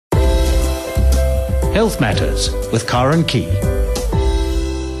Health Matters with Karen Key.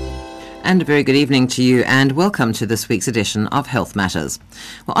 And a very good evening to you, and welcome to this week's edition of Health Matters.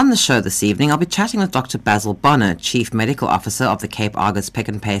 Well, on the show this evening, I'll be chatting with Dr. Basil Bonner, Chief Medical Officer of the Cape Argus Pick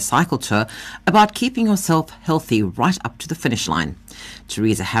n Pay Cycle Tour, about keeping yourself healthy right up to the finish line.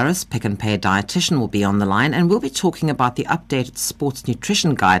 Teresa Harris, Pick n Pay dietitian, will be on the line, and we'll be talking about the updated sports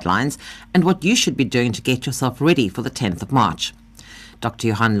nutrition guidelines and what you should be doing to get yourself ready for the 10th of March. Dr.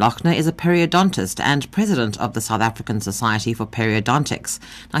 Johan Lochner is a periodontist and president of the South African Society for Periodontics.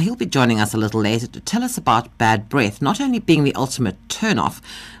 Now, he'll be joining us a little later to tell us about bad breath not only being the ultimate turn-off,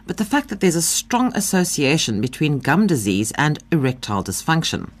 but the fact that there's a strong association between gum disease and erectile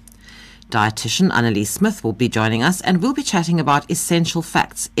dysfunction. Dietitian Annalise Smith will be joining us, and we'll be chatting about essential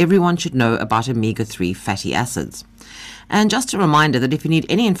facts everyone should know about omega-3 fatty acids. And just a reminder that if you need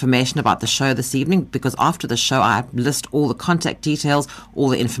any information about the show this evening, because after the show I list all the contact details, all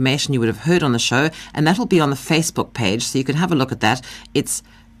the information you would have heard on the show, and that will be on the Facebook page, so you can have a look at that. It's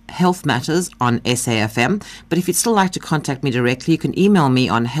Health Matters on SAFM. But if you'd still like to contact me directly, you can email me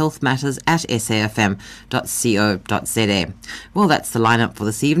on healthmatters@safm.co.za. Well, that's the lineup for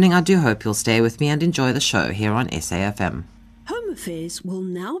this evening. I do hope you'll stay with me and enjoy the show here on SAFM. Home Affairs will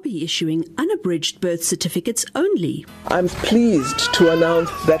now be issuing unabridged birth certificates only. I'm pleased to announce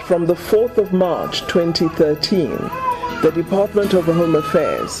that from the 4th of March 2013, the Department of Home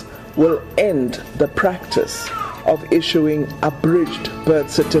Affairs will end the practice of issuing abridged birth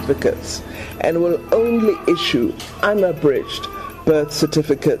certificates and will only issue unabridged birth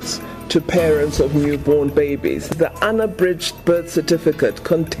certificates to parents of newborn babies. The unabridged birth certificate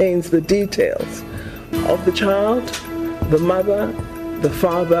contains the details of the child, the mother, the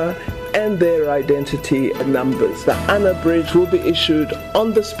father, and their identity and numbers. The unabridged will be issued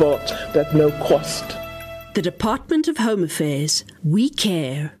on the spot at no cost. The Department of Home Affairs. We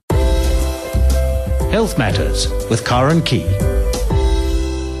care. Health Matters with Karen Key.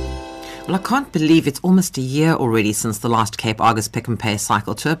 Well, I can't believe it's almost a year already since the last Cape Argus Pick n Pay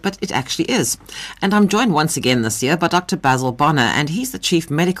Cycle Tour, but it actually is. And I'm joined once again this year by Dr. Basil Bonner, and he's the Chief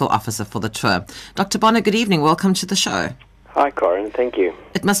Medical Officer for the tour. Dr. Bonner, good evening. Welcome to the show. Hi, Corinne. Thank you.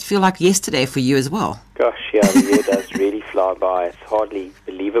 It must feel like yesterday for you as well. Gosh, yeah, the year does really fly by. It's hardly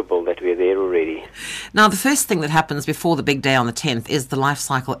believable that we're there already. Now, the first thing that happens before the big day on the 10th is the Life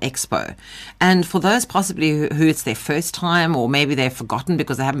Cycle Expo. And for those possibly who it's their first time, or maybe they've forgotten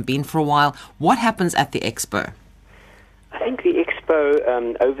because they haven't been for a while, what happens at the Expo? I think the Expo,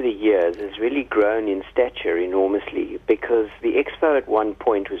 over the years, has really grown in stature enormously, because the Expo at one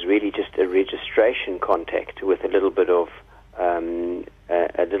point was really just a registration contact with a little bit of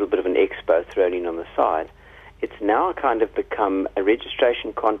an expo thrown in on the side. It's now kind of become a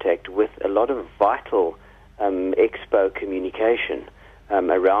registration contact with a lot of vital expo communication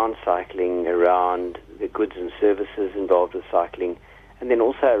around cycling, around the goods and services involved with cycling, and then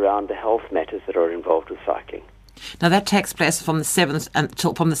also around the health matters that are involved with cycling. Now, that takes place from the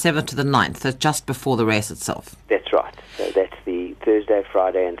 7th to the 9th, so just before the race itself. That's right. So that's the Thursday,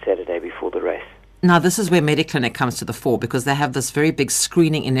 Friday, and Saturday before the race. Now, this is where MediClinic comes to the fore, because they have this very big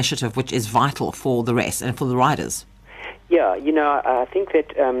screening initiative which is vital for the race and for the riders. Yeah, I think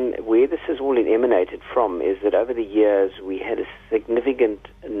that where this has all emanated from is that over the years we had a significant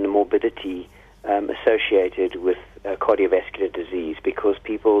morbidity associated with cardiovascular disease, because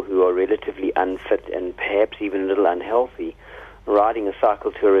people who are relatively unfit and perhaps even a little unhealthy, riding a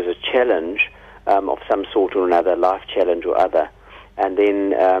cycle tour is a challenge of some sort or another, life challenge or other, and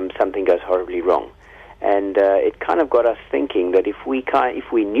then something goes horribly wrong. And it kind of got us thinking that if we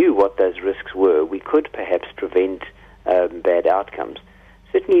knew what those risks were, we could perhaps prevent bad outcomes.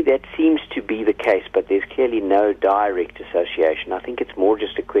 Certainly that seems to be the case, but there's clearly no direct association. I think it's more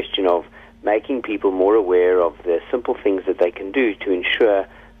just a question of making people more aware of the simple things that they can do to ensure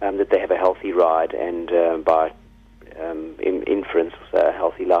that they have a healthy ride and by inference, a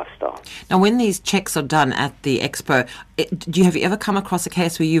healthy lifestyle. Now, when these checks are done at the Expo, have you ever come across a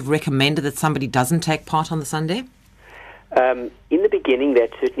case where you've recommended that somebody doesn't take part on the Sunday? In the beginning,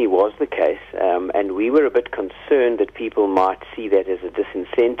 that certainly was the case, and we were a bit concerned that people might see that as a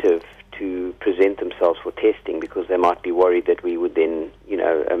disincentive to present themselves for testing, because they might be worried that we would then,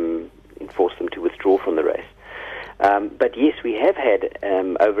 force them to withdraw from the race. But yes, we have had,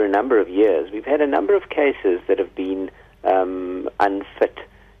 over a number of years, we've had a number of cases that have been unfit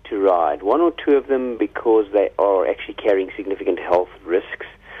to ride. One or two of them because they are actually carrying significant health risks,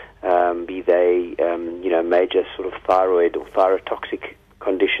 be they, major sort of thyroid or thyrotoxic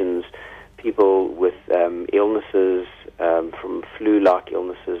conditions, people with illnesses, from flu-like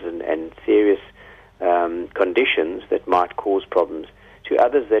illnesses and serious conditions that might cause problems, to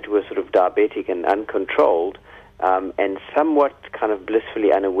others that were sort of diabetic and uncontrolled, and somewhat kind of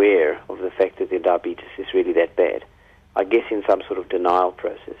blissfully unaware of the fact that their diabetes is really that bad. I guess in some sort of denial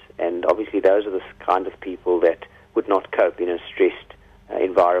process. And obviously those are the kind of people that would not cope in a stressed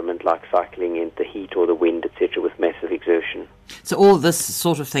environment like cycling in the heat or the wind, etc., with massive exertion. So all this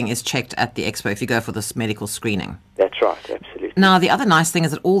sort of thing is checked at the expo if you go for this medical screening? That's right, absolutely. Now, the other nice thing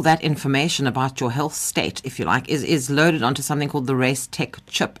is that all that information about your health state, if you like, is loaded onto something called the Race Tech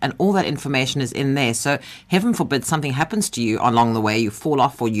chip, and all that information is in there. So heaven forbid something happens to you along the way, you fall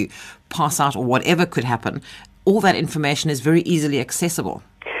off or you pass out or whatever could happen, all that information is very easily accessible.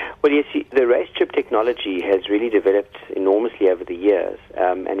 Well, yes, the race chip technology has really developed enormously over the years,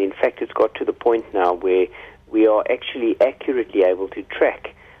 and in fact it's got to the point now where we are actually accurately able to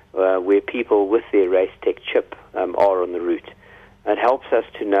track where people with their race tech chip are on the route. It helps us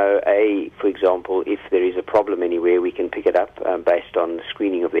to know, for example, if there is a problem anywhere, we can pick it up based on the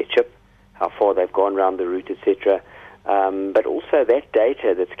screening of their chip, how far they've gone around the route, etc. But also that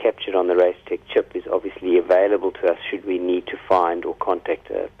data that's captured on the Race Tech chip is obviously available to us should we need to find or contact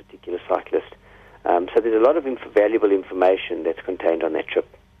a particular cyclist. So there's a lot of valuable information that's contained on that chip.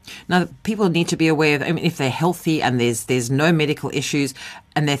 Now, people need to be aware of, I mean, if they're healthy and there's no medical issues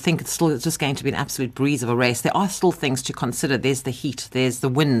and they think it's still just going to be an absolute breeze of a race, there are still things to consider. There's the heat, there's the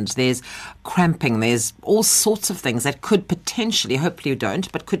wind, there's cramping, there's all sorts of things that could potentially, hopefully you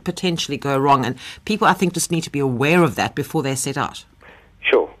don't, but could potentially go wrong. And people, I think, just need to be aware of that before they set out.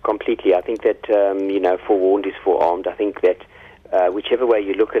 Sure, completely. I think that, forewarned is forearmed. I think that whichever way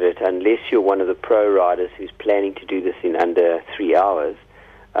you look at it, unless you're one of the pro riders who's planning to do this in under 3 hours,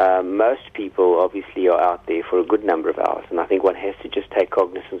 most people obviously are out there for a good number of hours, and I think one has to just take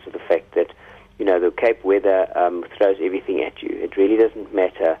cognizance of the fact that, the Cape weather throws everything at you. It really doesn't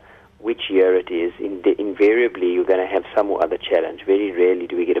matter which year it is. Invariably, you're going to have some or other challenge. Very rarely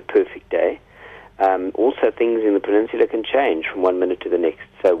do we get a perfect day. Also, things in the peninsula can change from 1 minute to the next,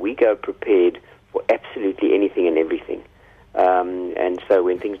 so we go prepared for absolutely anything and everything. And so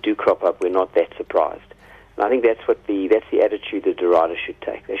when things do crop up, we're not that surprised. And I think that's the attitude that the rider should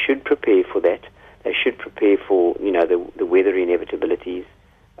take. They should prepare for that. They should prepare for the weather inevitabilities,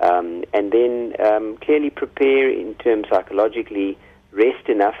 and then clearly prepare in terms psychologically. Rest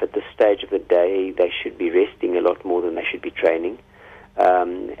enough at this stage of the day. They should be resting a lot more than they should be training,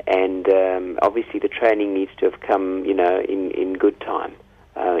 and obviously the training needs to have come in good time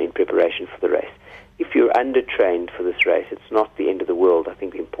in preparation for the race. If you're under-trained for this race, it's not the end of the world. I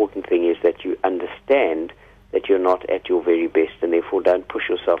think the important thing is that you understand that you're not at your very best, and therefore don't push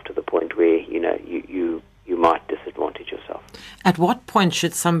yourself to the point where you might disadvantage yourself. At what point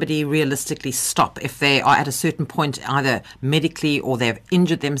should somebody realistically stop if they are at a certain point, either medically or they've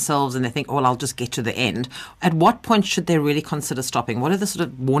injured themselves and they think, I'll just get to the end? At what point should they really consider stopping? What are the sort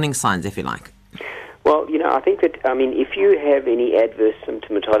of warning signs, if you like? Well, I think that, if you have any adverse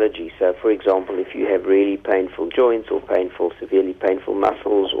symptomatology, so for example, if you have really painful joints or severely painful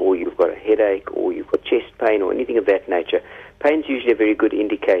muscles, or you've got a headache, or you've got chest pain, or anything of that nature, pain's usually a very good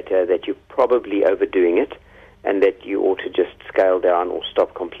indicator that you're probably overdoing it and that you ought to just scale down or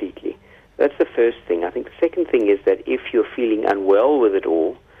stop completely. That's the first thing. I think the second thing is that if you're feeling unwell with it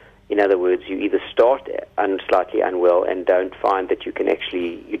all, in other words, you either start slightly unwell and don't find that you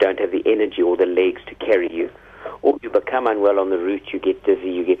don't have the energy or the legs to carry you, or you become unwell on the route, you get dizzy,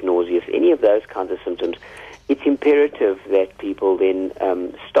 you get nauseous, any of those kinds of symptoms, it's imperative that people then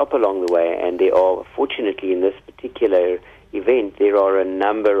stop along the way. And there are, fortunately in this particular event, there are a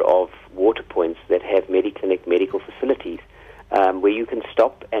number of water points that have Mediclinic medical facilities where you can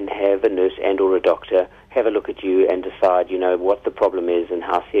stop and have a nurse and or a doctor have a look at you and decide, what the problem is and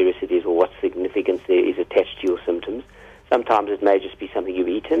how serious it is or what significance there is attached to your symptoms. Sometimes it may just be something you've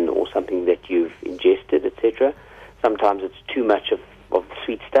eaten or something that you've ingested, etc. Sometimes it's too much of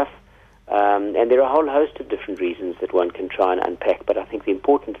sweet stuff. And there are a whole host of different reasons that one can try and unpack. But I think the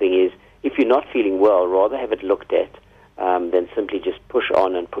important thing is, if you're not feeling well, rather have it looked at than simply just push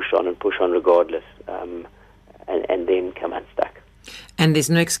on and push on and push on regardless, and then come unstuck. And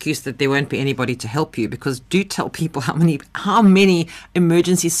there's no excuse that there won't be anybody to help you, because do tell people how many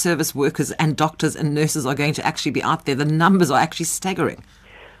emergency service workers and doctors and nurses are going to actually be out there. The numbers are actually staggering.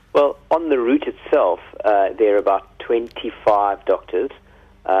 Well, on the route itself, there are about 25 doctors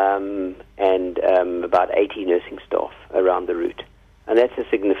and about 80 nursing staff around the route. And that's a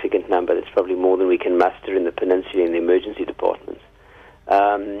significant number. That's probably more than we can muster in the peninsula in the emergency departments.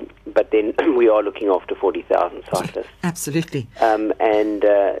 But then we are looking after 40,000 cyclists. Absolutely. And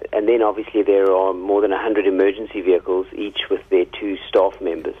then obviously there are more than 100 emergency vehicles, each with their 2 staff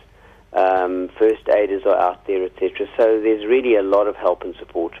members. First aiders are out there, etc. So there's really a lot of help and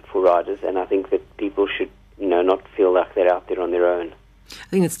support for riders, and I think that people should, not feel like they're out there on their own. I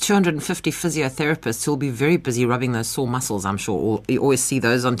think it's 250 physiotherapists who will be very busy rubbing those sore muscles, I'm sure. Or you always see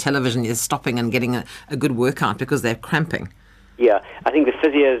those on television, they're stopping and getting a good workout because they're cramping. Yeah, I think the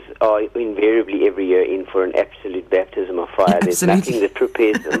physios are invariably every year in for an absolute baptism of fire. There's nothing that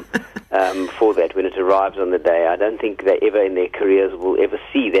prepares them for that when it arrives on the day. I don't think they ever in their careers will ever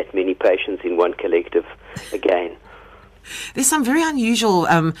see that many patients in one collective again. There's some very unusual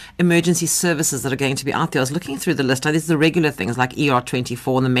emergency services that are going to be out there. I was looking through the list. There's the regular things like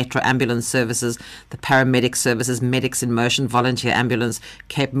ER24 and the Metro ambulance services, the paramedic services, Medics in Motion, Volunteer Ambulance,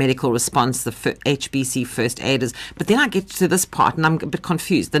 Cape Medical Response, the HBC First Aiders. But then I get to this part and I'm a bit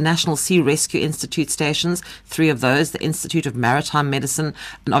confused. The National Sea Rescue Institute stations, 3 of those, the Institute of Maritime Medicine,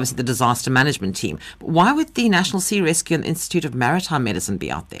 and obviously the Disaster Management Team. But why would the National Sea Rescue and the Institute of Maritime Medicine be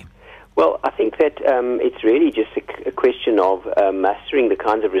out there? Well, I think that it's really just a question of mastering the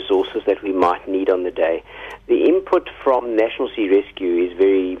kinds of resources that we might need on the day. The input from National Sea Rescue is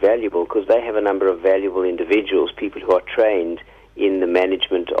very valuable because they have a number of valuable individuals, people who are trained in the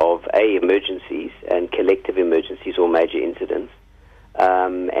management of A, emergencies and collective emergencies or major incidents,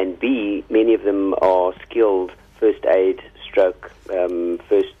 and B, many of them are skilled first aid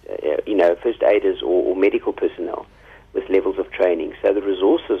first aiders or medical personnel with levels of training. So the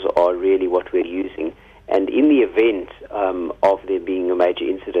resources are really what we're using. And in the event of there being a major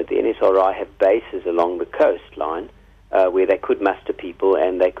incident, the NSRI have bases along the coastline where they could muster people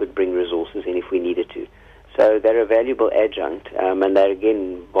and they could bring resources in if we needed to. So they're a valuable adjunct, and they're,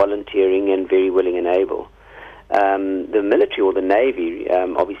 again, volunteering and very willing and able. The military or the Navy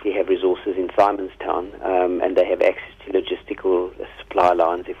obviously have resources in Simonstown, and they have access to logistical supply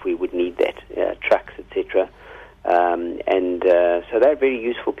lines if we would need that, trucks, etc. So they're very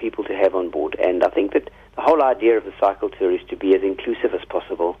useful people to have on board. And I think that the whole idea of the cycle tour is to be as inclusive as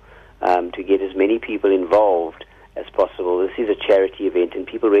possible, to get as many people involved as possible. This is a charity event, and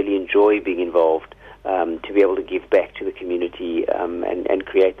people really enjoy being involved to be able to give back to the community and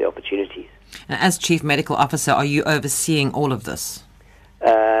create the opportunities. And as Chief Medical Officer, are you overseeing all of this?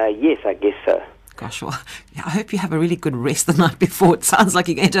 Yes, I guess so. Gosh, well, I hope you have a really good rest the night before. It sounds like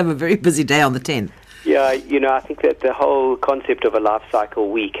you're going to have a very busy day on the 10th. Yeah, I think that the whole concept of a life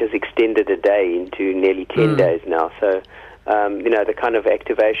cycle week has extended a day into nearly 10 days now. So, the kind of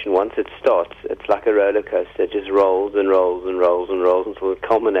activation, once it starts, it's like a roller coaster. It just rolls and rolls and rolls and rolls until it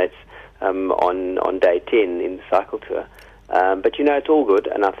culminates on day 10 in the cycle tour. But, it's all good,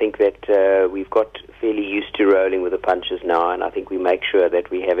 and I think that we've got fairly used to rolling with the punches now, and I think we make sure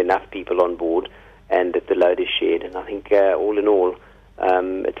that we have enough people on board and that the load is shared. And I think, all in all,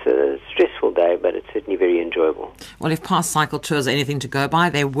 it's a stressful day, but it's certainly very enjoyable. Well, if past cycle tours are anything to go by,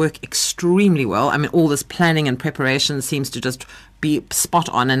 they work extremely well. I mean, all this planning and preparation seems to just be spot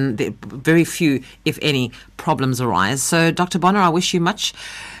on, and very few, if any, problems arise. So, Dr. Bonner, I wish you much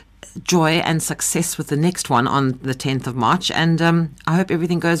joy and success with the next one on the 10th of March, and I hope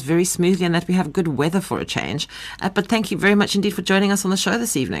everything goes very smoothly and that we have good weather for a change. But thank you very much indeed for joining us on the show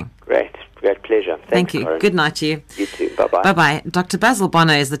this evening. Great pleasure. Thank you. Corinne. Good night to you. You too. Bye-bye. Bye-bye. Dr. Basil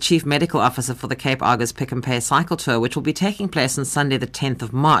Bonner is the Chief Medical Officer for the Cape Argus Pick and Pay Cycle Tour, which will be taking place on Sunday the 10th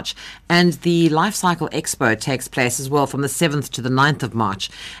of March. And the Life Cycle Expo takes place as well from the 7th to the 9th of March.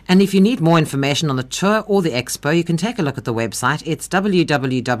 And if you need more information on the tour or the expo, you can take a look at the website. It's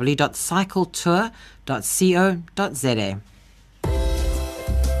www.cycletour.co.za.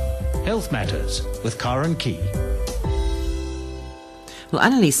 Health Matters with Karen Key. Well,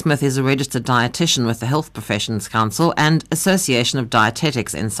 Annalise Smith is a registered dietitian with the Health Professions Council and Association of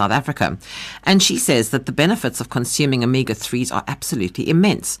Dietetics in South Africa. And she says that the benefits of consuming omega-3s are absolutely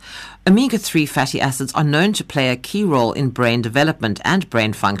immense. Omega-3 fatty acids are known to play a key role in brain development and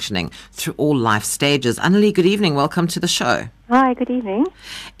brain functioning through all life stages. Annalise, good evening. Welcome to the show. Hi, good evening.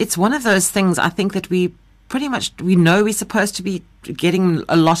 It's one of those things I think that we know we're supposed to be getting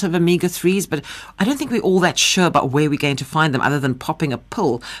a lot of omega-3s, but I don't think we're all that sure about where we're going to find them other than popping a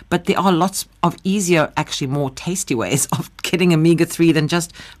pill. But there are lots of easier, actually more tasty ways of getting omega-3 than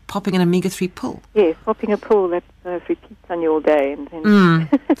just popping an omega-3 pill. Yes, popping a pill that repeats on you all day. And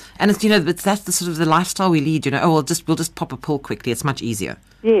and it's, that's the sort of the lifestyle we lead, we'll just pop a pill quickly. It's much easier.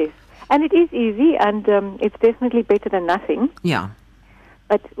 Yes, and it is easy, and it's definitely better than nothing. Yeah.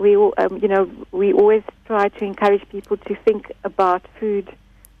 But we always try to encourage people to think about food,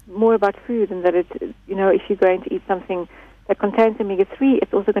 more about food, and that it's, if you're going to eat something that contains omega-3,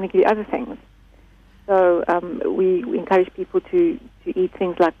 it's also going to give you other things. So we encourage people to eat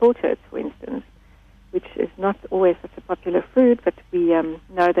things like biltong's, for instance, which is not always such a popular food, but we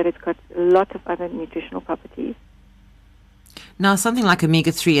know that it's got a lot of other nutritional properties. Now, something like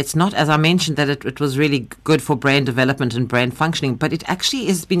omega-3, it's not, as I mentioned, that it was really good for brain development and brain functioning, but it actually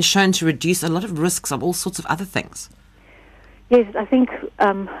has been shown to reduce a lot of risks of all sorts of other things. Yes, I think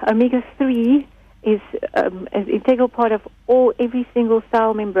omega-3 is an integral part of every single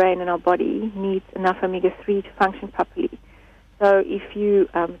cell membrane in our body needs enough omega-3 to function properly. So if you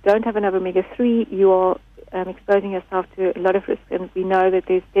don't have enough omega-3, you are exposing yourself to a lot of risk, and we know that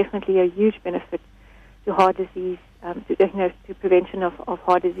there's definitely a huge benefit to heart disease, to prevention of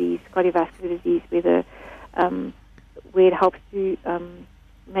heart disease, cardiovascular disease, where it helps to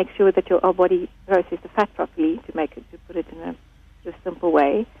make sure that our body processes the fat properly, to put it in a simple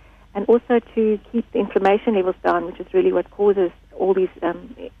way, and also to keep the inflammation levels down, which is really what causes all these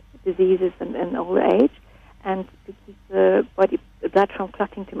diseases in older age, and to keep the blood from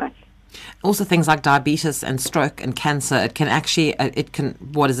clotting too much. Also, things like diabetes and stroke and cancer, it can actually,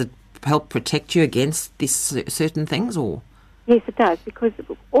 help protect you against these certain things, or? Yes, it does, because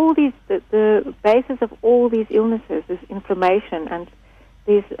all these, the basis of all these illnesses is inflammation, and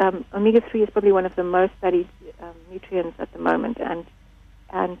there's omega-3 is probably one of the most studied nutrients at the moment,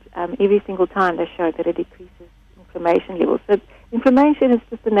 and every single time they show that it decreases inflammation levels. So inflammation is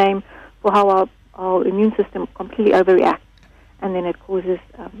just a name for how our immune system completely overreacts, and then it causes,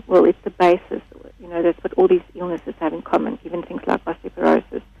 it's the basis, that's what all these illnesses have in common, even things like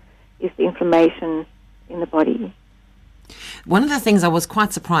osteoporosis, is the inflammation in the body. One of the things I was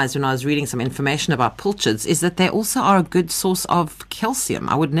quite surprised when I was reading some information about pilchards is that they also are a good source of calcium.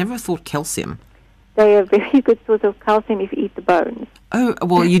 I would never have thought calcium. They are a very good source of calcium if you eat the bones. Oh,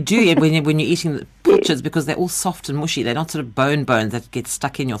 well, you do when you're eating the pilchards, because they're all soft and mushy. They're not sort of bones that get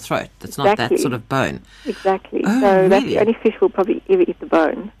stuck in your throat. That's not that sort of bone. Exactly. Oh, so really? That's the only fish will probably ever eat the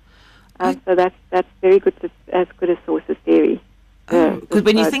bone. So that's very good, as good a source as dairy. Because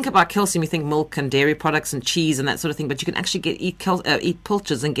when you think about calcium, you think milk and dairy products and cheese and that sort of thing, but you can actually eat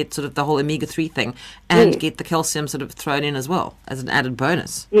pilchards and get sort of the whole omega-3 thing, and get the calcium sort of thrown in as well as an added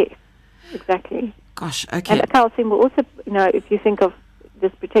bonus. Yes, exactly. Gosh, okay. And the calcium will also, if you think of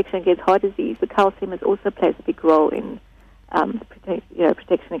this protection against heart disease, the calcium also plays a big role in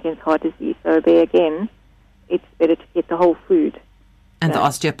protection against heart disease. So there again, it's better to get the whole food. And the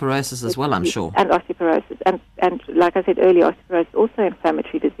osteoporosis as well, I'm sure. And osteoporosis. And like I said earlier, osteoporosis is also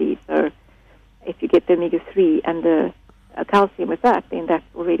inflammatory disease. So if you get the omega-3 and the calcium with that, then that's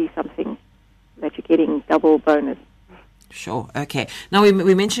already something that you're getting double bonus. Sure, okay. Now,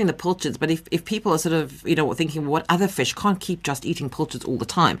 we're mentioning the pilchards, but if people are sort of, thinking, what other fish, can't keep just eating pilchards all the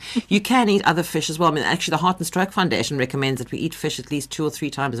time. You can eat other fish as well. I mean, actually, the Heart and Stroke Foundation recommends that we eat fish at least 2 or 3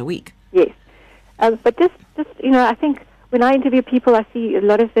 times a week. Yes. But just I think when I interview people, I see a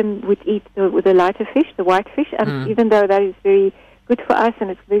lot of them would eat the lighter fish, the white fish, and even though that is very good for us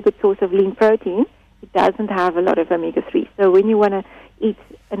and it's a very good source of lean protein, it doesn't have a lot of omega-3. So when you want to eat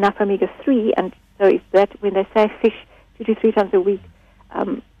enough omega-3, and so when they say fish 2 to 3 times a week,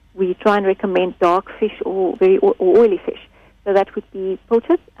 we try and recommend dark fish or very oily fish. So that would be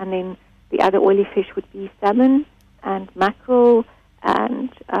pilchards, and then the other oily fish would be salmon and mackerel, and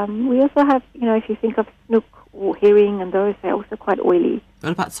we also have, if you think of snook or herring, and those are also quite oily.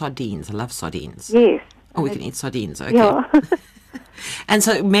 What about sardines? I love sardines. Yes. Oh, we can eat sardines. Okay. Yeah. And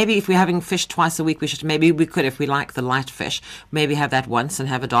so maybe if we're having fish twice a week, we could, if we like the light fish, maybe have that once and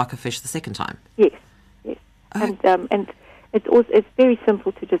have a darker fish the second time. Yes. Oh. And it's very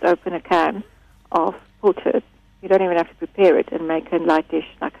simple to just open a can of pilchards. You don't even have to prepare it and make a light dish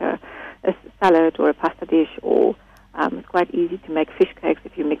like a salad or a pasta dish, or it's quite easy to make fish cakes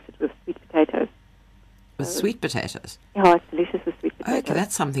if you mix it with sweet potatoes. With sweet potatoes? Yeah, it's delicious with sweet potatoes. Okay,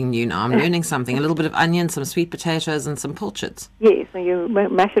 that's something new now. I'm learning something. A little bit of onion, some sweet potatoes, and some pilchards. Yes, so you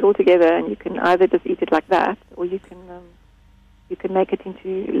mash it all together, and you can either just eat it like that, or you can make it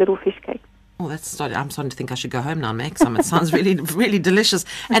into little fish cakes. Oh, I'm starting to think I should go home now and make some. It sounds really, really delicious.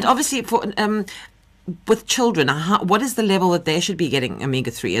 And obviously, with children, what is the level that they should be getting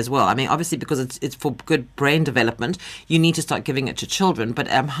omega-3 as well? I mean, obviously, because it's for good brain development, you need to start giving it to children. But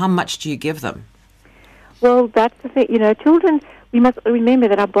how much do you give them? Well, that's the thing. Children, we must remember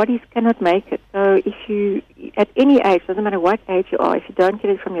that our bodies cannot make it. So if you, at any age, doesn't matter what age you are, if you don't get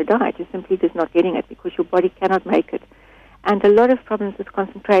it from your diet, you're simply just not getting it because your body cannot make it. And a lot of problems with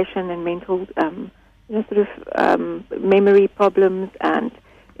concentration and mental, memory problems, and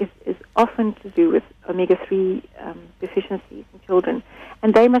is often to do with omega-3 deficiencies in children.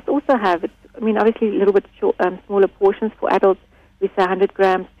 And they must also have it. I mean, obviously, a little bit smaller portions. For adults, we say 100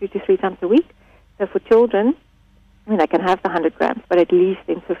 grams 2 to 3 times a week. So for children, they can have the 100 grams, but at least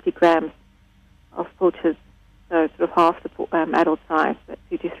then 50 grams pilchards, so sort of half the adult size,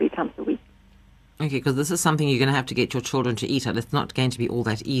 2 to 3 times a week. Okay, because this is something you're going to have to get your children to eat, and it's not going to be all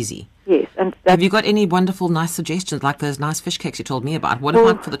that easy. Yes. And have you got any wonderful, nice suggestions, like those nice fish cakes you told me about? What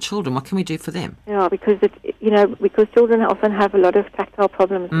about for the children? What can we do for them? Yeah, because because children often have a lot of tactile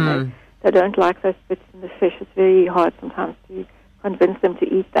problems. And they don't like those bits in the fish. It's very hard sometimes to convince them to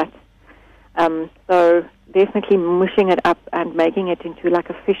eat that. So definitely mushing it up and making it into like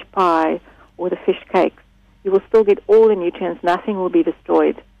a fish pie or the fish cakes. You will still get all the nutrients. Nothing will be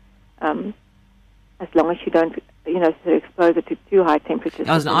destroyed. As long as you don't, sort of expose it to too high temperatures.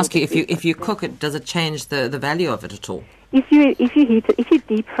 I was going to ask you, if you cook it, does it change the value of it at all? If you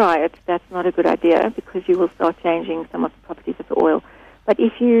deep fry it, that's not a good idea because you will start changing some of the properties of the oil. But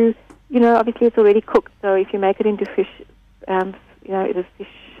if you obviously it's already cooked, so if you make it into fish,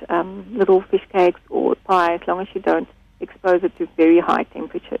 little fish cakes or pie, as long as you don't expose it to very high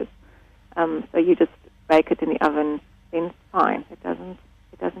temperatures, so you just bake it in the oven, then it's fine. It doesn't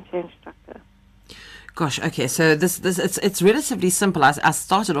change structure. Gosh, okay, so it's relatively simple. I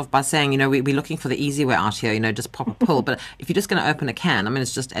started off by saying, we're looking for the easy way out here, just pop a pill. But if you're just going to open a can, I mean,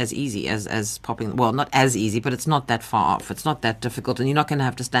 it's just as easy as popping, well, not as easy, but it's not that far off. It's not that difficult, and you're not going to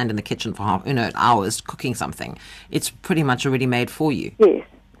have to stand in the kitchen for hours cooking something. It's pretty much already made for you. Yes,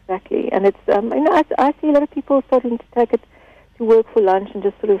 exactly. And it's, I see a lot of people starting to take it to work for lunch and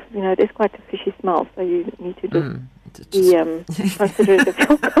just sort of, there's quite a fishy smell, so you need to just be considerate of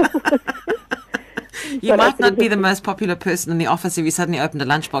your comfort. You might not be the most popular person in the office if you suddenly opened a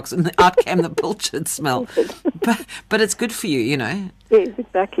lunchbox and out came the pilchard smell. But it's good for you, Yes,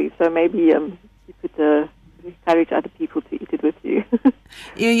 exactly. So maybe you could encourage other people to eat it with you.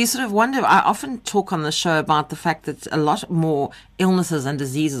 You sort of wonder, I often talk on the show about the fact that a lot more illnesses and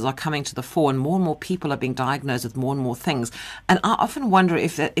diseases are coming to the fore and more people are being diagnosed with more and more things. And I often wonder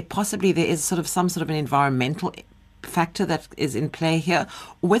if possibly there is some sort of an environmental factor that is in play here,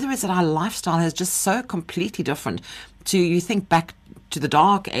 or whether it's that our lifestyle is just so completely different to, you think back to the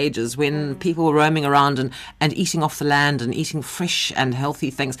dark ages when people were roaming around and eating off the land and eating fresh and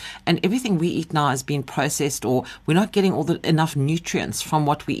healthy things, and everything we eat now has been processed, or we're not getting enough nutrients from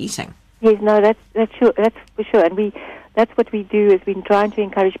what we're eating. Yes, no, that's for sure, and that's what we do, is we're trying to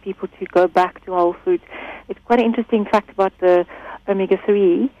encourage people to go back to whole foods. It's quite an interesting fact about the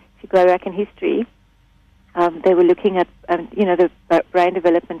omega-3, if you go back in history. They were looking at, the brain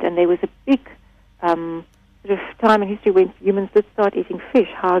development, and there was a big sort of time in history when humans did start eating fish,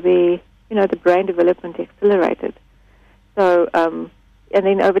 how the brain development accelerated. So, and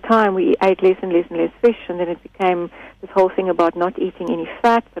then over time we ate less and less and less fish, and then it became this whole thing about not eating any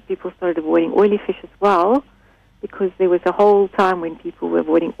fat, but people started avoiding oily fish as well, because there was a whole time when people were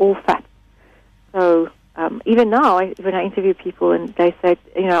avoiding all fat. So, even now, when I interview people and they say,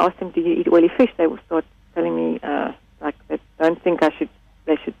 I ask them, do you eat oily fish? They will start telling me, they don't think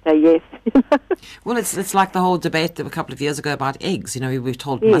they should say yes. Well, it's like the whole debate a couple of years ago about eggs. We were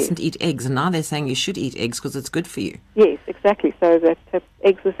told mustn't eat eggs, and now they're saying you should eat eggs because it's good for you. Yes, exactly. So that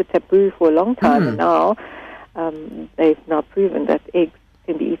eggs was a taboo for a long time, and now they've now proven that eggs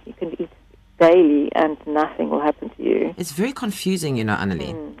can be eaten. You can eat daily and nothing will happen to you. It's very confusing,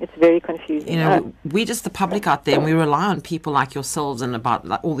 Annalie. It's very confusing. We just the public out there, and we rely on people like yourselves and about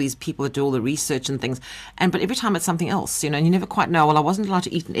all these people that do all the research and things. But every time it's something else, and you never quite know. Well, I wasn't allowed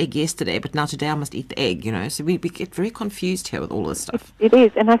to eat an egg yesterday, but now today I must eat the egg. So we get very confused here with all this stuff. It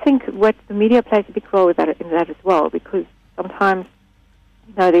is, and I think what the media plays a big role in that as well, because sometimes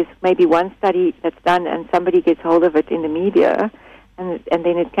there's maybe one study that's done and somebody gets hold of it in the media. And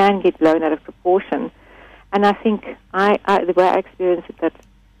then it can get blown out of proportion. And I think the way I experience it, that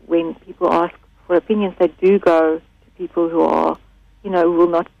when people ask for opinions, they do go to people who are, who will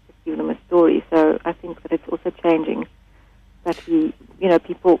not just give them a story. So I think that it's also changing that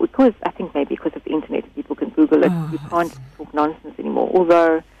people, because I think maybe because of the internet, people can Google it. You can't talk nonsense anymore,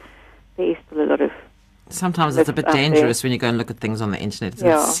 although there is still a lot of... Sometimes it's a bit dangerous when you go and look at things on the internet. It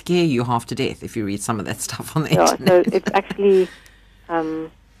will scare you half to death if you read some of that stuff on the internet. So it's actually...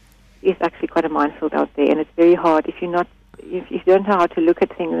 is actually quite a minefield out there, and it's very hard if you don't know how to look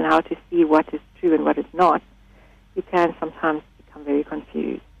at things and how to see what is true and what is not. You can sometimes become very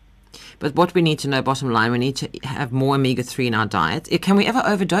confused. But what we need to know, bottom line, we need to have more omega-3 in our diet. Can we ever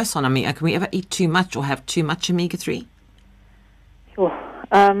overdose on omega? Can we ever eat too much or have too much omega-3? Sure.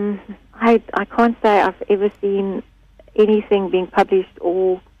 I can't say I've ever seen anything being published,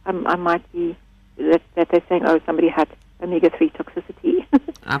 or I might be that they're saying, somebody had omega-3 toxicity.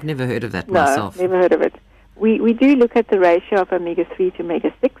 I've never heard of that myself. No, never heard of it. We do look at the ratio of omega-3 to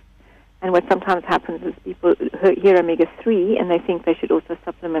omega-6, and what sometimes happens is people hear omega-3 and they think they should also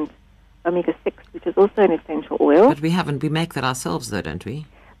supplement omega-6, which is also an essential oil. But we make that ourselves though, don't we?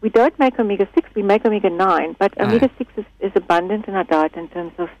 We don't make omega-6, we make omega-9, but omega-6 is abundant in our diet in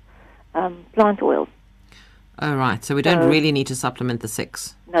terms of plant oils. Oh, right. So we don't really need to supplement the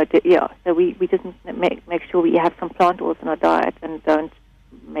 6. No, so we just make sure we have some plant oils in our diet and don't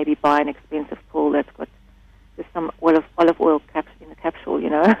maybe buy an expensive pill that's got just some olive oil in the capsule,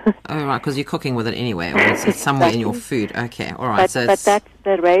 Oh, right, because you're cooking with it anyway, or it's somewhere in your food. Okay, all right. But that's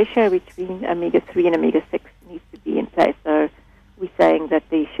the ratio between omega-3 and omega-6 needs to be in place. So we're saying that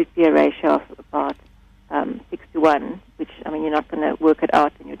there should be a ratio of about 6 to 1, which, you're not going to work it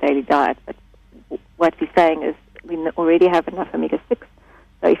out in your daily diet, but what we're saying is we already have enough omega-6,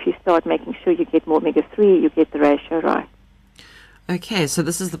 so if you start making sure you get more omega-3, you get the ratio right. Okay, so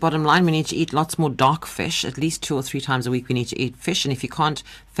this is the bottom line. We need to eat lots more dark fish. At least 2 or 3 times a week we need to eat fish. And if you can't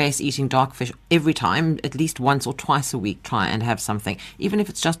face eating dark fish every time, at least once or twice a week try and have something. Even if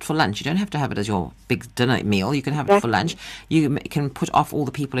it's just for lunch. You don't have to have it as your big dinner meal. You can have it for lunch. You can put off all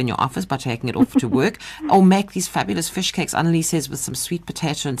the people in your office by taking it off to work. Or make these fabulous fish cakes, Annelies says, with some sweet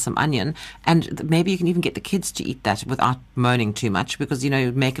potato and some onion. And maybe you can even get the kids to eat that without moaning too much because,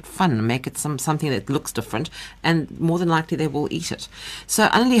 make it fun. Make it something that looks different. And more than likely they will eat it. So,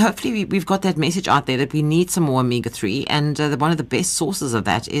 Annelie, hopefully we've got that message out there that we need some more omega-3, and one of the best sources of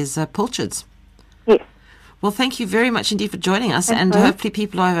that is pilchards. Yes. Well, thank you very much indeed for joining us, and hopefully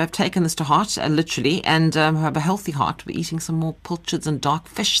people have taken this to heart, literally, and have a healthy heart. We're eating some more pilchards and dark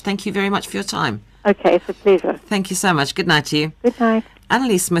fish. Thank you very much for your time. Okay, it's a pleasure. Thank you so much. Good night to you. Good night.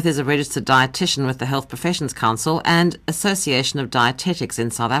 Annelies Smith is a registered dietitian with the Health Professions Council and Association of Dietetics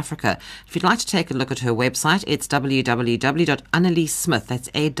in South Africa. If you'd like to take a look at her website, it's www.anneliesmith, that's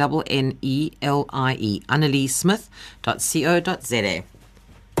ANNELIE, anneliesmith.co.za.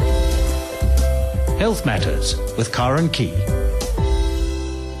 Health Matters with Karen Key.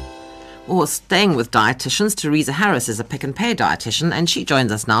 Or staying with dietitians, Teresa Harris is a Pick n Pay dietitian, and she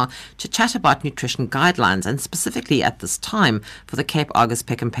joins us now to chat about nutrition guidelines, and specifically at this time for the Cape Argus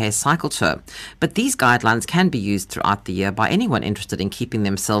Pick n Pay cycle tour. But these guidelines can be used throughout the year by anyone interested in keeping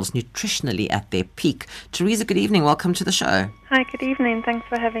themselves nutritionally at their peak. Teresa, good evening. Welcome to the show. Hi, good evening. Thanks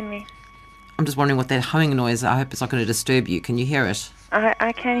for having me. I'm just wondering what that humming noise, I hope it's not going to disturb you. Can you hear it?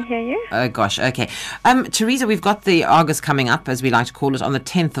 I can hear you. Oh, gosh. Okay. Teresa, we've got the Argus coming up, as we like to call it, on the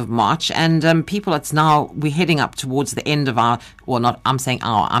 10th of March. And we're heading up towards the end of I'm not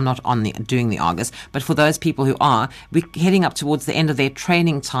doing the Argus, but for those people who are, we're heading up towards the end of their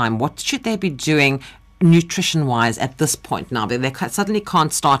training time. What should they be doing nutrition-wise at this point now? They suddenly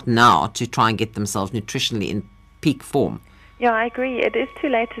can't start now to try and get themselves nutritionally in peak form. Yeah, I agree. It is too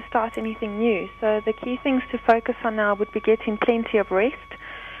late to start anything new. So the key things to focus on now would be getting plenty of rest,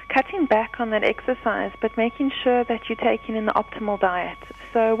 cutting back on that exercise, but making sure that you're taking in the optimal diet.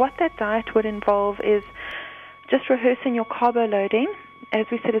 So what that diet would involve is just rehearsing your carbo loading. As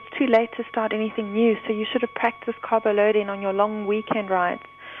we said, it's too late to start anything new, so you should have practiced carbo loading on your long weekend rides.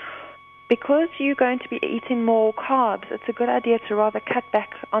 Because you're going to be eating more carbs, it's a good idea to rather cut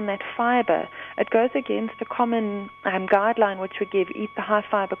back on that fiber. It goes against the common guideline which we give, eat the high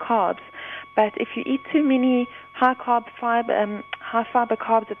fiber carbs. But if you eat too many high fiber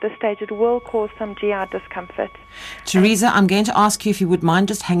carbs at this stage, it will cause some GI discomfort. Teresa, I'm going to ask you if you would mind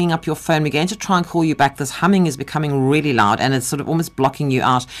just hanging up your phone. We're going to try and call you back. This humming is becoming really loud and it's sort of almost blocking you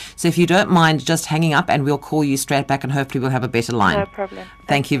out. So if you don't mind just hanging up, and we'll call you straight back, and hopefully we'll have a better line. No problem.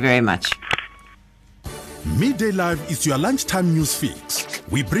 Thank you very much. Midday Live is your lunchtime news fix.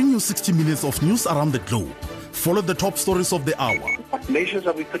 We bring you 60 minutes of news around the globe. Follow the top stories of the hour. What measures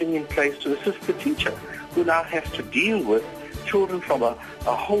are we putting in place to assist the teacher who now has to deal with children from a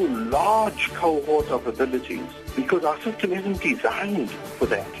whole large cohort of abilities, because our system isn't designed for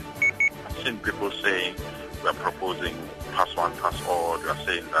that? I've seen people saying we're proposing pass one, pass all. We're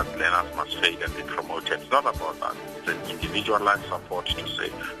saying that learners must fail and be promoted. It's not about that. It's an individualized support to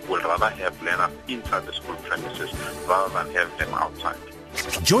say we'll rather have learners inside the school premises rather than have them outside.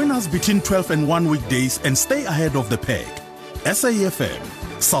 Join us between 12 and 1 weekdays and stay ahead of the pack. SAFM,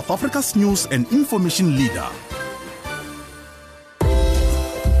 South Africa's news and information leader.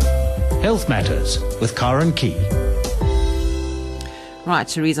 Health Matters with Karen Key. Right,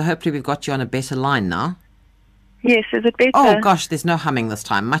 Teresa, hopefully we've got you on a better line now. Yes, is it better? Oh, gosh, there's no humming this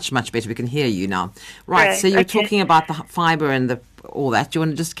time. Much, much better. We can hear you now. Right, so you're talking about the fibre and all that. Do you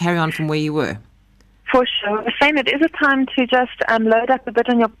want to just carry on from where you were? For sure. I was saying it is a time to just load up a bit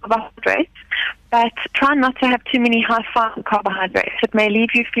on your carbohydrates, but try not to have too many high-fiber carbohydrates. It may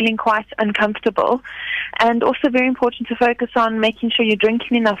leave you feeling quite uncomfortable. And also very important to focus on making sure you're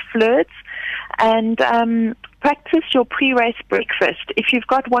drinking enough fluids and practice your pre-race breakfast. If you've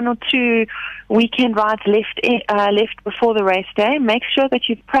got 1 or 2 weekend rides left before the race day, make sure that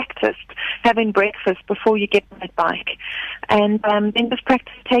you've practiced having breakfast before you get on that bike. And then just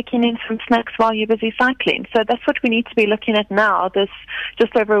practice taking in some snacks while you're busy cycling. So that's what we need to be looking at now, this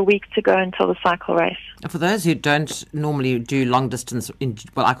just over a week to go until the cycle race. For those who don't normally do long distance,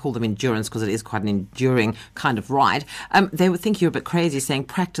 well, I call them endurance because it is quite an enduring kind of ride, they would think you're a bit crazy saying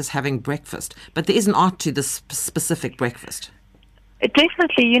practice having breakfast. But there is an art to this specific breakfast.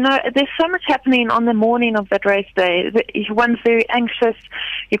 Definitely. You know, there's so much happening on the morning of that race day. One's very anxious.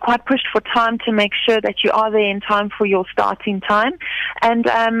 You're quite pushed for time to make sure that you are there in time for your starting time. And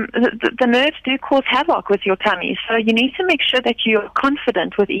the nerves do cause havoc with your tummy. So you need to make sure that you're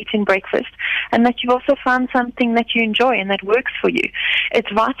confident with eating breakfast and that you've also found something that you enjoy and that works for you.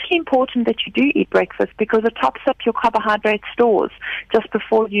 It's vitally important that you do eat breakfast because it tops up your carbohydrate stores just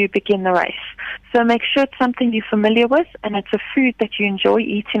before you begin the race. So make sure it's something you're familiar with and it's a food that you enjoy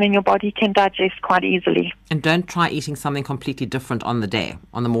eating and your body can digest quite easily. And don't try eating something completely different on the day,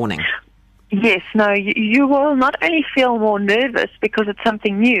 on the morning. Yes, no, you will not only feel more nervous because it's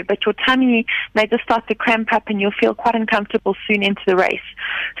something new, but your tummy may just start to cramp up and you'll feel quite uncomfortable soon into the race.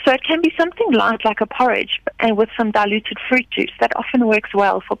 So it can be something light like a porridge and with some diluted fruit juice. That often works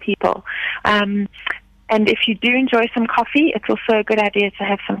well for people. And if you do enjoy some coffee, it's also a good idea to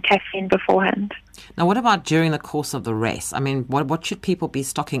have some caffeine beforehand. Now, what about during the course of the race? I mean, what should people be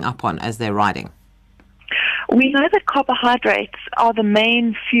stocking up on as they're riding? We know that carbohydrates are the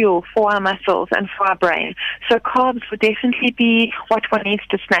main fuel for our muscles and for our brain. So carbs would definitely be what one needs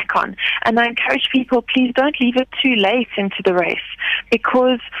to snack on. And I encourage people, please don't leave it too late into the race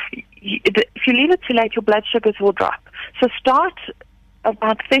because if you leave it too late, your blood sugars will drop. So start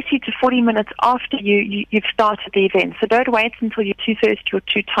about 30 to 40 minutes after you've started the event. So don't wait until you're too thirsty or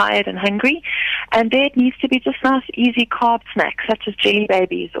too tired and hungry. And there it needs to be just nice, easy carb snacks such as jelly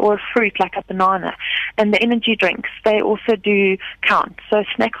babies or a fruit like a banana. And the energy drinks, they also do count. So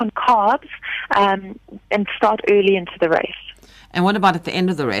snack on carbs and start early into the race. And what about at the end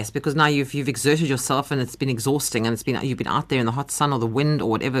of the race? Because now you've exerted yourself and it's been exhausting and you've been out there in the hot sun or the wind or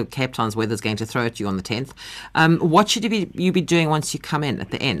whatever Cape Town's weather is going to throw at you on the 10th. What should you be doing once you come in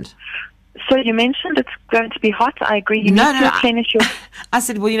at the end? So you mentioned it's going to be hot. I agree. You need to replenish your... I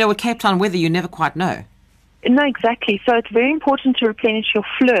said, well, with Cape Town weather, you never quite know. No, exactly. So it's very important to replenish your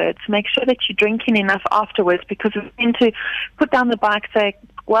fluids. Make sure that you're drinking enough afterwards because we tend to put down the bike, say,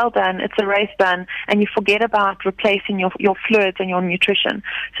 well done, it's a race done, and you forget about replacing your fluids and your nutrition.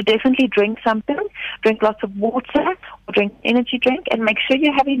 So definitely drink something, drink lots of water, or drink energy drink, and make sure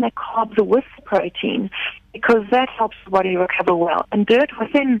you're having the carbs with the protein because that helps the body recover well. And do it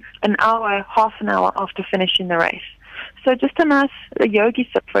within an hour, half an hour after finishing the race. So just a yogi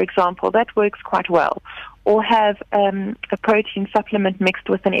sip, for example, that works quite well. Or have a protein supplement mixed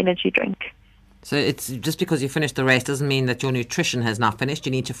with an energy drink. So it's just because you finished the race doesn't mean that your nutrition has now finished.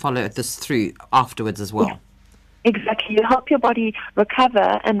 You need to follow this through afterwards as well. Yeah, exactly. You help your body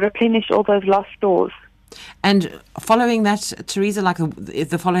recover and replenish all those lost stores. And following that, Teresa, like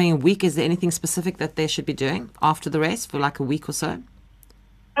the following week, is there anything specific that they should be doing after the race for like a week or so?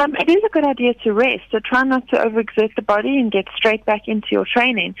 It is a good idea to rest, so try not to overexert the body and get straight back into your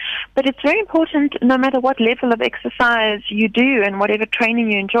training. But it's very important, no matter what level of exercise you do and whatever training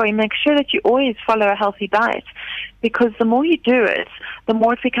you enjoy, make sure that you always follow a healthy diet. Because the more you do it, the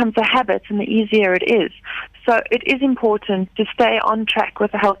more it becomes a habit and the easier it is. So it is important to stay on track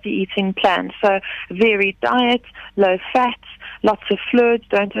with a healthy eating plan. So varied diet, low fat, lots of fluids,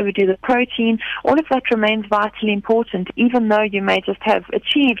 don't overdo the protein. All of that remains vitally important, even though you may just have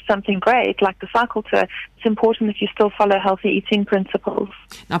achieved something great like the cycle tour. It's important that you still follow healthy eating principles.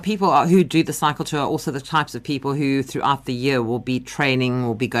 Now, people who do the cycle tour are also the types of people who throughout the year will be training,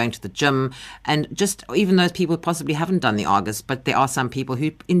 will be going to the gym, and just even those people possibly haven't done the Argus, but there are some people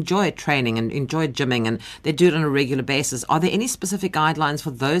who enjoy training and enjoy gymming and they do it on a regular basis. Are there any specific guidelines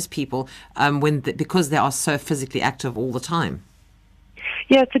for those people because they are so physically active all the time?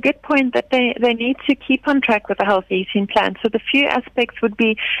 Yeah, it's a good point that they need to keep on track with a healthy eating plan. So the few aspects would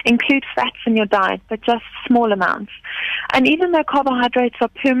be include fats in your diet, but just small amounts. And even though carbohydrates are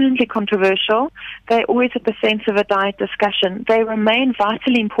permanently controversial, they're always at the center of a diet discussion. They remain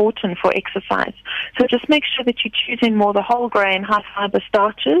vitally important for exercise. So just make sure that you choose in more the whole grain, high fiber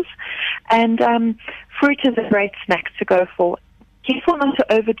starches, and fruit is a great snack to go for. Careful not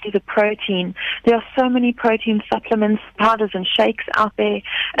to overdo the protein. There are so many protein supplements, powders and shakes out there.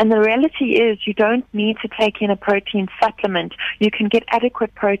 And the reality is you don't need to take in a protein supplement. You can get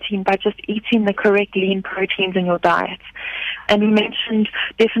adequate protein by just eating the correct lean proteins in your diet. And we mentioned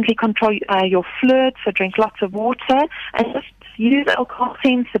definitely control your fluids, so drink lots of water, and just use alcohol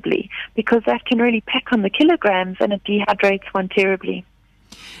sensibly, because that can really pack on the kilograms and it dehydrates one terribly.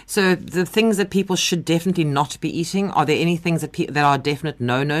 So the things that people should definitely not be eating, are there any things that are definite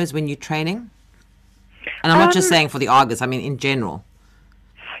no-nos when you're training? And I'm not just saying for the Argus, I mean in general.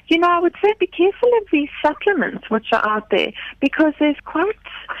 I would say be careful of these supplements which are out there, because there's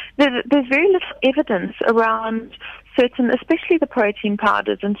very little evidence around certain, especially the protein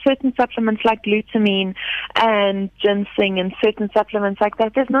powders and certain supplements like glutamine and ginseng and certain supplements like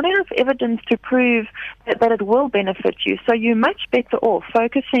that. There's not enough evidence to prove that it will benefit you. So you're much better off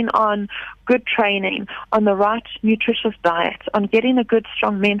focusing on good training, on the right nutritious diet, on getting a good,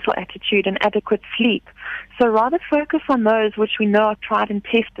 strong mental attitude and adequate sleep. So rather focus on those which we know are tried and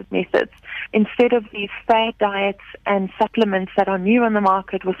tested methods, instead of these fad diets and supplements that are new on the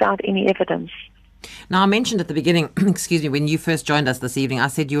market without any evidence. Now, I mentioned at the beginning, excuse me, when you first joined us this evening, I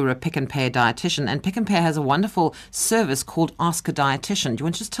said you were a Pick n Pay dietitian, and Pick n Pay has a wonderful service called Ask a Dietitian. Do you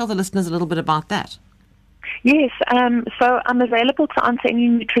want to just tell the listeners a little bit about that? Yes, so I'm available to answer any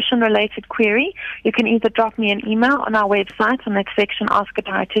nutrition-related query. You can either drop me an email on our website on that section, Ask a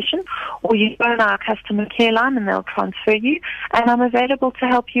Dietitian, or you phone our customer care line and they'll transfer you. And I'm available to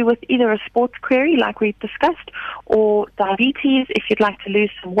help you with either a sports query, like we've discussed, or diabetes, if you'd like to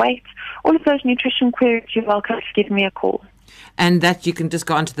lose some weight. All of those nutrition queries, you're welcome to give me a call. And that you can just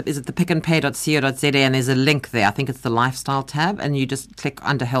go onto is it the pickandpay.co.za, and there's a link there. I think it's the lifestyle tab, and you just click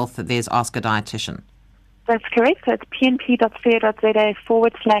under health, there's Ask a Dietitian. That's correct. So it's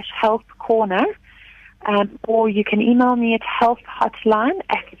pnp.co.za/health corner, or you can email me at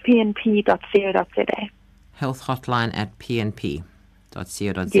healthhotline@pnp.co.za. Healthhotline@pnp.co.za.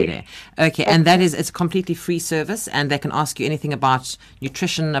 Yes. Okay, and it's a completely free service, and they can ask you anything about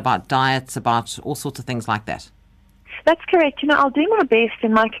nutrition, about diets, about all sorts of things like that. That's correct. I'll do my best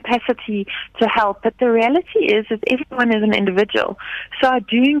in my capacity to help, but the reality is everyone is an individual. So I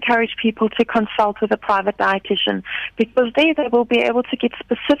do encourage people to consult with a private dietitian, because they will be able to get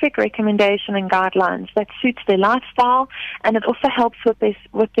specific recommendation and guidelines that suits their lifestyle, and it also helps with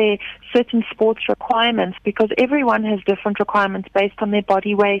their certain sports requirements, because everyone has different requirements based on their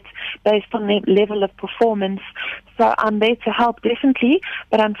body weight, based on their level of performance. So I'm there to help, definitely,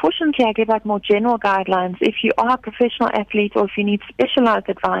 but unfortunately I give out more general guidelines. If you are a professional athlete, or if you need specialized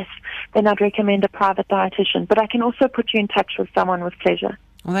advice, then I'd recommend a private dietitian. But I can also put you in touch with someone with pleasure.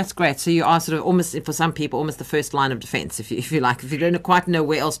 Well, that's great. So you are sort of almost, for some people, almost the first line of defense, if you like. If you don't quite know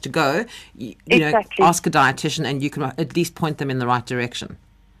where else to go, you Exactly. know, ask a dietitian, and you can at least point them in the right direction.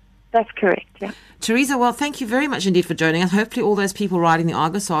 That's correct, yeah. Teresa, well, thank you very much indeed for joining us. Hopefully all those people riding the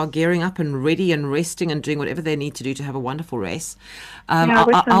Argus are gearing up and ready and resting and doing whatever they need to do to have a wonderful race.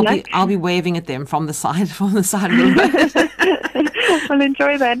 I'll be waving at them from the side of the road. Well,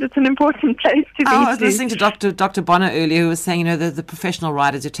 enjoy that. It's an important place to be. I was listening to Dr. Bonner earlier, who was saying, the professional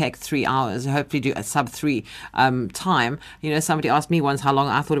riders who take 3 hours, hopefully do a sub-3 time. Somebody asked me once how long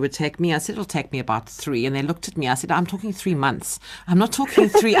I thought it would take me. I said, it'll take me about 3. And they looked at me. I said, I'm talking 3 months. I'm not talking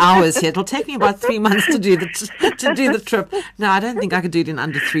 3 hours here. It'll take me about 3 months to do the trip. No, I don't think I could do it in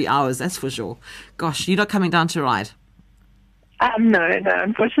under 3 hours, that's for sure. Gosh, you're not coming down to ride? No.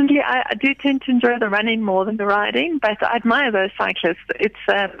 Unfortunately, I do tend to enjoy the running more than the riding, but I admire those cyclists. It's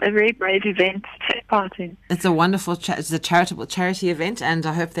a very brave event to take part in. It's a wonderful, it's a charity event, and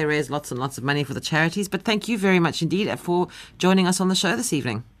I hope they raise lots and lots of money for the charities. But thank you very much indeed for joining us on the show this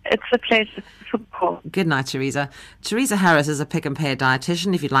evening. It's a pleasure. Good night, Teresa. Teresa Harris is a Pick n Pay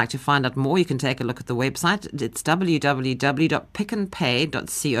dietitian. If you'd like to find out more, you can take a look at the website. It's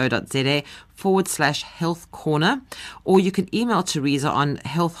www.pickandpay.co.za/health corner, or you can email Teresa on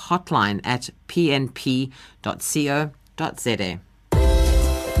healthhotline@pnp.co.za.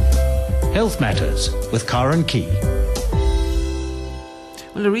 Health Matters with Karen Key.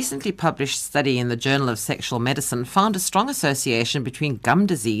 Well, a recently published study in the Journal of Sexual Medicine found a strong association between gum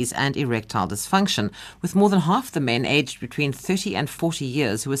disease and erectile dysfunction, with more than half the men aged between 30 and 40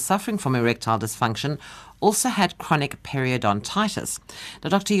 years who were suffering from erectile dysfunction also had chronic periodontitis.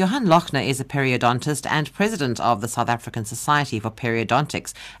 Now, Dr. Johan Lochner is a periodontist and president of the South African Society for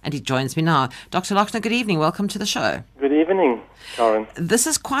Periodontics, and he joins me now. Dr. Lochner, good evening. Welcome to the show. Good evening, Karen. This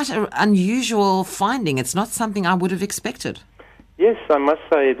is quite an unusual finding. It's not something I would have expected. Yes, I must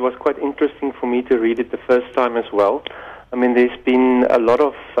say it was quite interesting for me to read it the first time as well. I mean, there's been a lot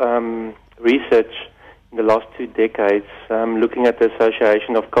of research in the last 2 decades looking at the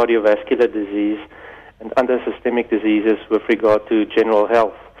association of cardiovascular disease and other systemic diseases with regard to general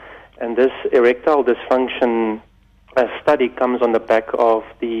health. And this erectile dysfunction study comes on the back of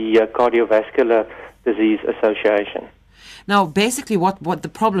the cardiovascular disease association. Now, basically, what the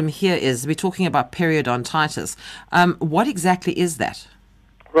problem here is, we're talking about periodontitis. What exactly is that?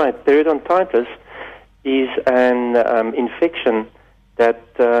 Right, periodontitis is an infection that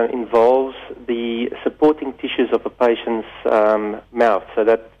involves the supporting tissues of a patient's mouth. So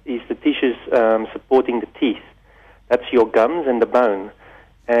that is the tissues supporting the teeth. That's your gums and the bone.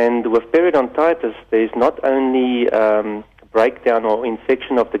 And with periodontitis, there's not only breakdown or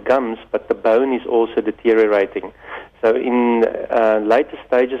infection of the gums, but the bone is also deteriorating. So in later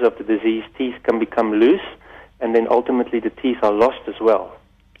stages of the disease, teeth can become loose, and then ultimately the teeth are lost as well.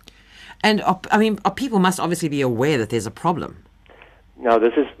 And people must obviously be aware that there's a problem. Now,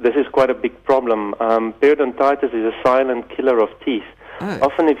 this is quite a big problem. Periodontitis is a silent killer of teeth. Oh.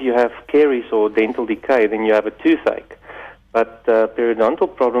 Often if you have caries or dental decay, then you have a toothache. But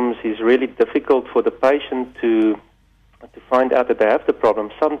periodontal problems is really difficult for the patient to find out that they have the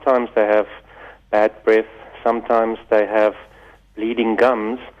problem. Sometimes they have bad breath, sometimes they have bleeding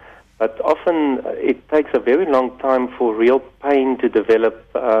gums, but often it takes a very long time for real pain to develop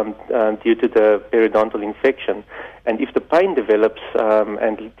due to the periodontal infection. And if the pain develops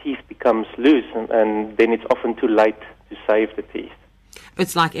and the teeth becomes loose, and then it's often too late to save the teeth.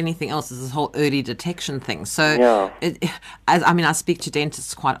 It's like anything else. It's this whole early detection thing. So, yeah. I speak to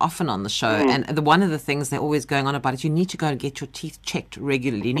dentists quite often on the show, and one of the things they're always going on about is you need to go and get your teeth checked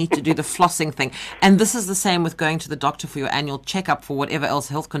regularly. You need to do the flossing thing. And this is the same with going to the doctor for your annual checkup for whatever else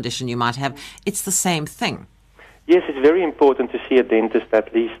health condition you might have. It's the same thing. Yes, it's very important to see a dentist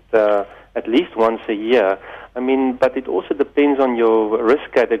at least once a year. But it also depends on your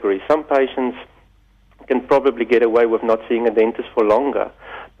risk category. Some patients can probably get away with not seeing a dentist for longer.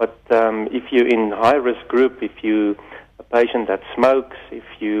 But if you're in high-risk group, if you're a patient that smokes, if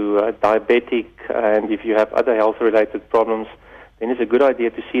you're diabetic, and if you have other health-related problems, then it's a good idea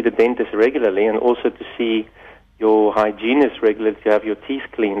to see the dentist regularly and also to see your hygienist regularly to have your teeth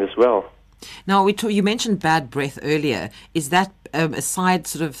cleaned as well. Now, you mentioned bad breath earlier. Is that a side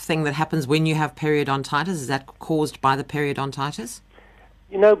sort of thing that happens when you have periodontitis? Is that caused by the periodontitis?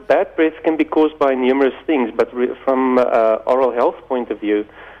 Bad breath can be caused by numerous things, but from oral health point of view,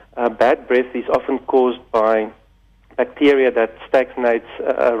 bad breath is often caused by bacteria that stagnates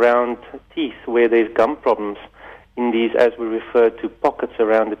around teeth where there's gum problems. In these, as we refer to, pockets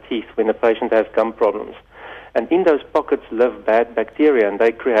around the teeth when a patient has gum problems. And in those pockets live bad bacteria, and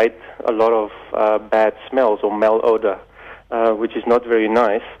they create a lot of bad smells or malodor, which is not very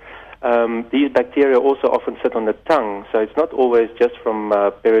nice. These bacteria also often sit on the tongue, so it's not always just from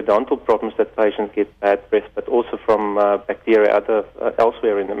periodontal problems that patients get bad breath, but also from bacteria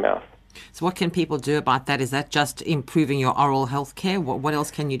elsewhere in the mouth. So what can people do about that? Is that just improving your oral health care? What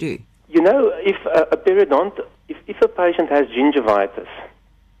else can you do? If a patient has gingivitis,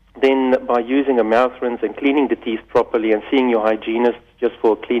 then by using a mouth rinse and cleaning the teeth properly and seeing your hygienist just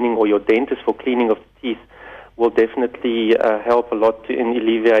for cleaning or your dentist for cleaning of the teeth will definitely help a lot in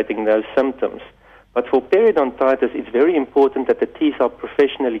alleviating those symptoms. But for periodontitis, it's very important that the teeth are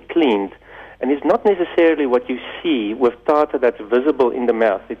professionally cleaned. And it's not necessarily what you see with tartar that's visible in the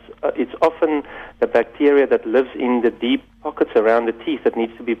mouth. It's often the bacteria that lives in the deep pockets around the teeth that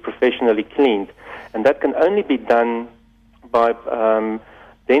needs to be professionally cleaned. And that can only be done by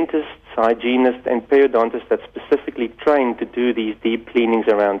dentists, hygienists, and periodontists that's specifically trained to do these deep cleanings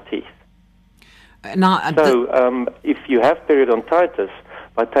around teeth. If you have periodontitis,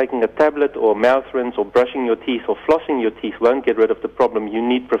 by taking a tablet or mouth rinse or brushing your teeth or flossing your teeth won't get rid of the problem. You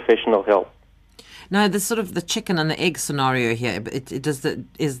need professional help. No, there's sort of the chicken and the egg scenario here. Is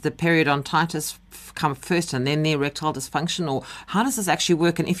the periodontitis come first and then the erectile dysfunction, or how does this actually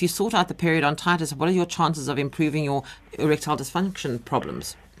work? And if you sort out the periodontitis, what are your chances of improving your erectile dysfunction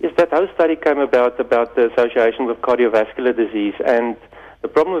problems? Yes, that whole study came about the association with cardiovascular disease, and the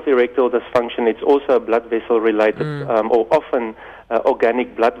problem with erectile dysfunction, it's also a blood vessel related or often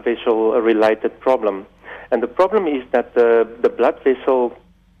organic blood vessel related problem. And the problem is that the blood vessel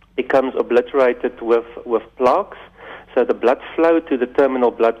becomes obliterated with plaques, so the blood flow to the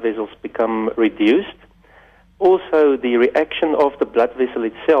terminal blood vessels become reduced. Also, the reaction of the blood vessel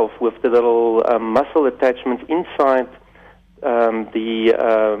itself with the little muscle attachments inside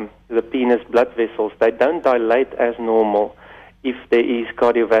the penis blood vessels, they don't dilate as normal if there is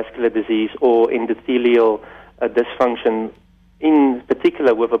cardiovascular disease or endothelial dysfunction, in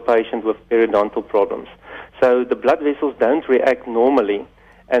particular with a patient with periodontal problems. So the blood vessels don't react normally,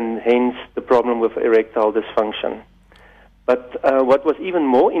 and hence the problem with erectile dysfunction. But what was even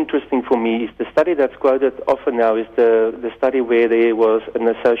more interesting for me is the study that's quoted often now is the study where there was an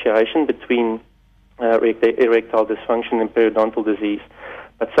association between erectile dysfunction and periodontal disease.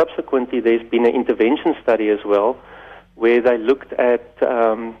 But subsequently there's been an intervention study as well where they looked at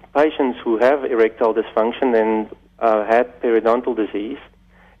patients who have erectile dysfunction and had periodontal disease,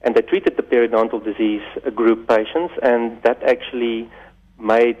 and they treated the periodontal disease group patients, and that actually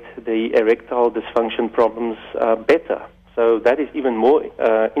made the erectile dysfunction problems better. So that is even more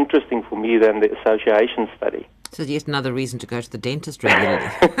interesting for me than the association study. So yet another reason to go to the dentist regularly.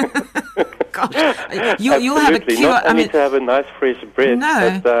 Gosh, you'll have a cure. Not only to have a nice fresh breath,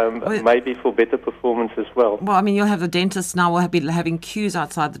 but maybe for better performance as well. Well, I mean, you'll have the dentist now. We'll be having queues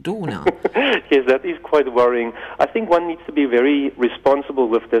outside the door now. Yes, that is quite worrying. I think one needs to be very responsible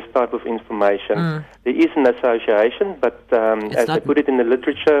with this type of information. There is an association, but as they put it in the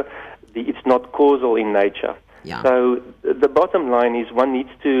literature, it's not causal in nature. Yeah. So the bottom line is one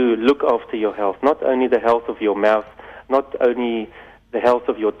needs to look after your health, not only the health of your mouth, not only the health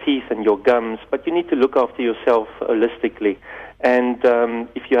of your teeth and your gums, but you need to look after yourself holistically. And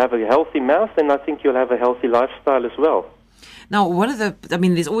if you have a healthy mouth, then I think you'll have a healthy lifestyle as well. Now,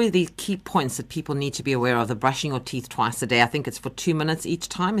 there's always these key points that people need to be aware of. The brushing your teeth twice a day. I think it's for 2 minutes each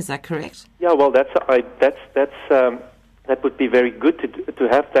time. Is that correct? Yeah, well, that would be very good to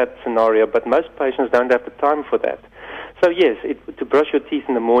have that scenario, but most patients don't have the time for that. So yes, to brush your teeth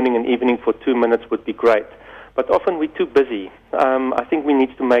in the morning and evening for 2 minutes would be great. But often we're too busy. I think we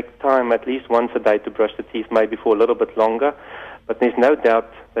need to make time at least once a day to brush the teeth, maybe for a little bit longer. But there's no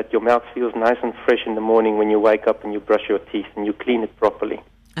doubt that your mouth feels nice and fresh in the morning when you wake up and you brush your teeth and you clean it properly.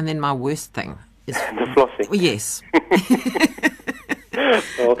 And then my worst thing is the flossing. Oh, yes.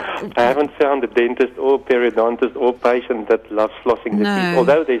 Well, I haven't found a dentist or periodontist or patient that loves flossing the teeth,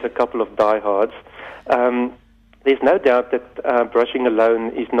 although there's a couple of diehards. There's no doubt that brushing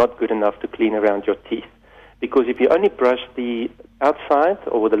alone is not good enough to clean around your teeth. Because if you only brush the outside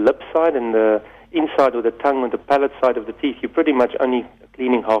or the lip side and the inside or the tongue or the palate side of the teeth, you're pretty much only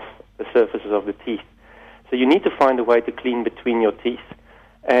cleaning half the surfaces of the teeth. So you need to find a way to clean between your teeth.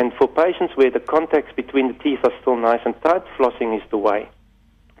 And for patients where the contacts between the teeth are still nice and tight, flossing is the way.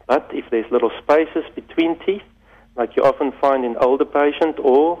 But if there's little spaces between teeth, like you often find in older patients,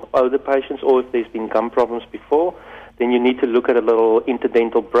 or if there's been gum problems before, then you need to look at a little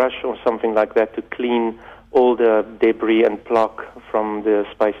interdental brush or something like that to clean all the debris and plaque from the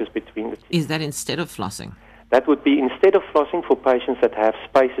spaces between the teeth. Is that instead of flossing? That would be instead of flossing for patients that have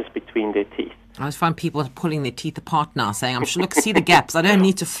spaces between their teeth. I always find people pulling their teeth apart now, saying, look, see the gaps. I don't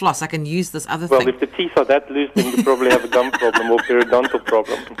need to floss. I can use this other thing. Well, if the teeth are that loose, then you probably have a gum problem or periodontal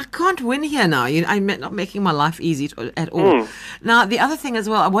problem. I can't win here now. I'm not making my life easy at all. Now, the other thing as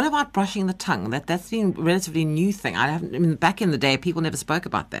well, what about brushing the tongue? That's been a relatively new thing. Back in the day, people never spoke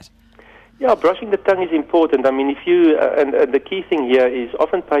about that. Yeah, brushing the tongue is important. I mean, if you and the key thing here is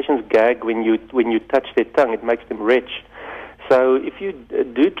often patients gag when you touch their tongue. It makes them retch. So if you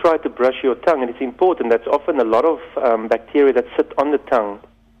do try to brush your tongue, and it's important, that's often a lot of bacteria that sit on the tongue.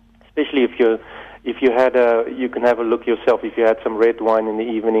 Especially if you had you can have a look yourself. If you had some red wine in the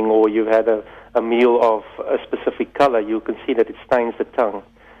evening, or you've had a meal of a specific color, you can see that it stains the tongue.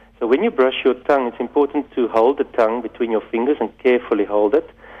 So when you brush your tongue, it's important to hold the tongue between your fingers and carefully hold it.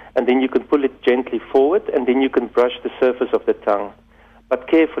 And then you can pull it gently forward, and then you can brush the surface of the tongue. But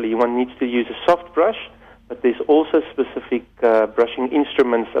carefully, one needs to use a soft brush, but there's also specific brushing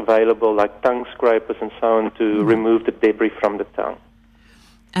instruments available, like tongue scrapers and so on, to remove the debris from the tongue.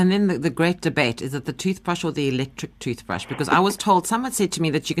 And then the great debate, is it the toothbrush or the electric toothbrush? Because I was told, someone said to me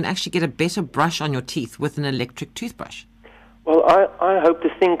that you can actually get a better brush on your teeth with an electric toothbrush. Well, I hope to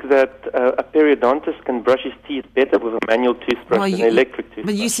think that a periodontist can brush his teeth better with a manual toothbrush than an electric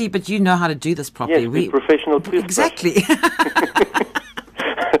toothbrush. But you know how to do this properly. Yes, we're professional toothbrush. Exactly.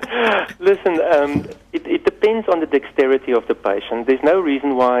 Listen, it depends on the dexterity of the patient. There's no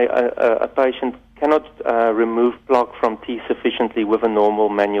reason why a patient cannot remove plaque from teeth sufficiently with a normal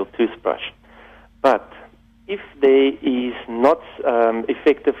manual toothbrush. But if there is not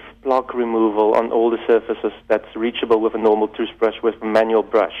effective plaque removal on all the surfaces that's reachable with a normal toothbrush with a manual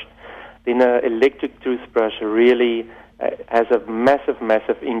brush, then an electric toothbrush really has a massive,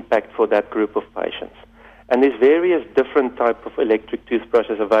 massive impact for that group of patients. And there's various different types of electric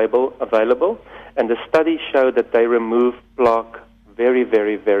toothbrushes available, and the studies show that they remove plaque very,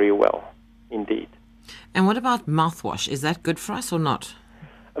 very, very well indeed. And what about mouthwash? Is that good for us or not?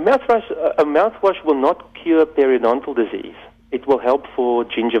 A mouthwash will not cure periodontal disease. It will help for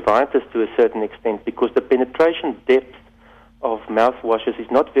gingivitis to a certain extent, because the penetration depth of mouthwashes is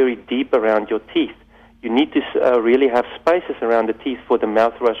not very deep around your teeth. You need to really have spaces around the teeth for the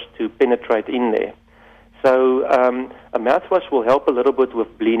mouthwash to penetrate in there. So a mouthwash will help a little bit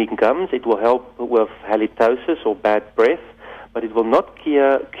with bleeding gums. It will help with halitosis or bad breath, but it will not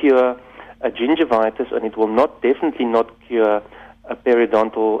cure a gingivitis, and it will definitely not cure a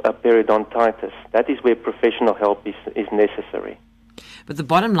periodontitis. That is where professional help is necessary. But the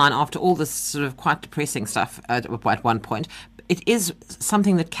bottom line, after all this sort of quite depressing stuff at one point, it is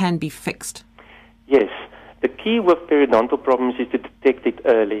something that can be fixed. Yes. The key with periodontal problems is to detect it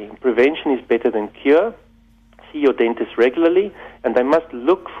early. Prevention is better than cure. See your dentist regularly, and they must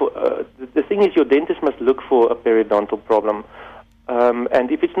look for... the thing is, your dentist must look for a periodontal problem.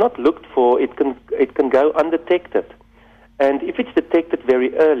 And if it's not looked for, it can go undetected. And if it's detected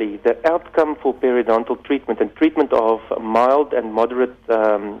very early, the outcome for periodontal treatment and treatment of mild and moderate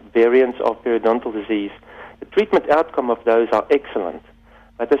variants of periodontal disease, the treatment outcome of those are excellent.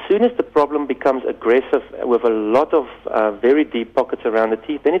 But as soon as the problem becomes aggressive with a lot of very deep pockets around the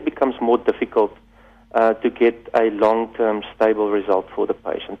teeth, then it becomes more difficult to get a long-term stable result for the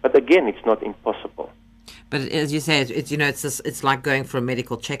patient. But again, it's not impossible. But as you say, it's like going for a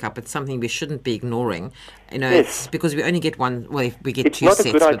medical checkup. It's something we shouldn't be ignoring. Yes. It's because we only get one. Well, if we get two sets.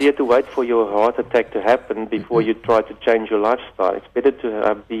 It's not a good idea to wait for your heart attack to happen before you try to change your lifestyle. It's better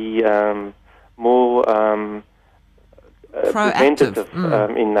to be more preventative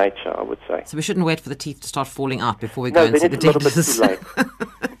in nature, I would say. So we shouldn't wait for the teeth to start falling out before we go and see the dentist. No, then it's a little bit too late.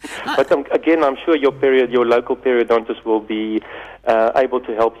 But again, I'm sure your local periodontist will be able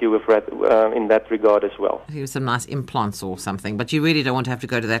to help you with in that regard as well. Give some nice implants or something. But you really don't want to have to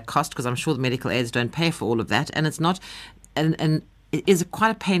go to that cost, because I'm sure the medical aids don't pay for all of that, and it's not. And it is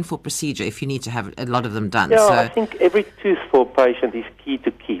quite a painful procedure if you need to have a lot of them done. Yeah, so I think every tooth for a patient is key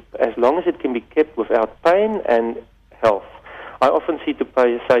to keep, as long as it can be kept without pain and health. I often say to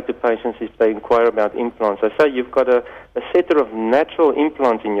patients if they inquire about implants, I say you've got a set of natural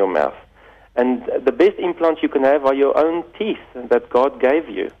implants in your mouth. And the best implants you can have are your own teeth that God gave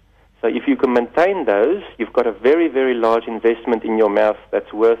you. So if you can maintain those, you've got a very, very large investment in your mouth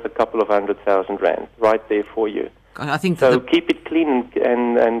that's worth a couple of 100,000 rand right there for you. God, I think so keep it clean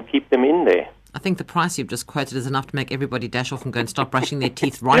and keep them in there. I think the price you've just quoted is enough to make everybody dash off and go and start brushing their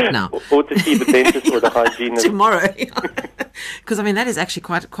teeth right now. Or to see the dentist or the hygienist. Tomorrow. Because, I mean, that is actually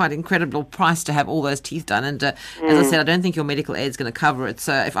quite incredible price to have all those teeth done. And as I said, I don't think your medical aid is going to cover it.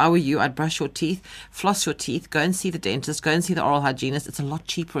 So if I were you, I'd brush your teeth, floss your teeth, go and see the dentist, go and see the oral hygienist. It's a lot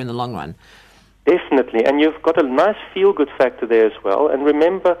cheaper in the long run. Definitely. And you've got a nice feel-good factor there as well. And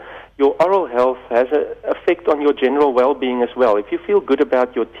remember, your oral health has an effect on your general well-being as well. If you feel good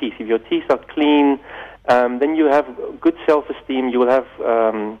about your teeth, if your teeth are clean, then you have good self-esteem, you will have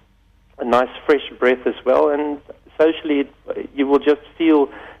a nice fresh breath as well, and socially you will just feel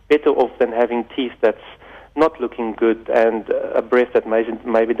better off than having teeth that's not looking good and a breath that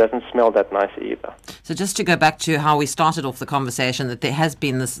maybe doesn't smell that nice either. So just to go back to how we started off the conversation, that there has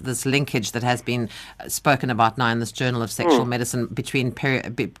been this linkage that has been spoken about now in this Journal of Sexual Medicine between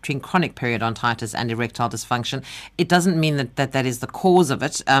chronic periodontitis and erectile dysfunction. It doesn't mean that is the cause of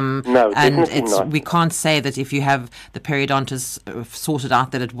it. No, definitely not. We can't say that if you have the periodontitis sorted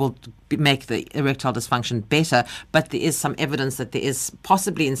out that it will make the erectile dysfunction better, but there is some evidence that there is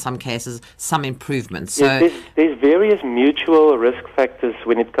possibly in some cases some improvement. So there's various mutual risk factors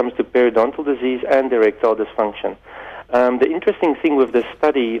when it comes to periodontal disease and erectile dysfunction. The interesting thing with this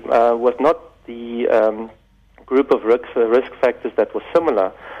study was not the group of risk factors that was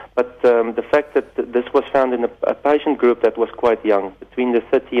similar, but the fact that this was found in a patient group that was quite young, between the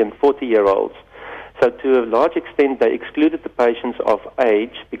 30 and 40-year-olds. So to a large extent, they excluded the patients of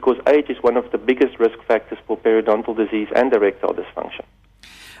age, because age is one of the biggest risk factors for periodontal disease and erectile dysfunction.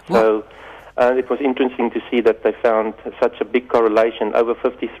 So it was interesting to see that they found such a big correlation, over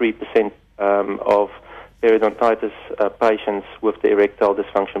 53% of periodontitis patients with the erectile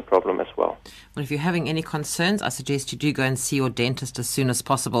dysfunction problem as well. Well, if you're having any concerns, I suggest you do go and see your dentist as soon as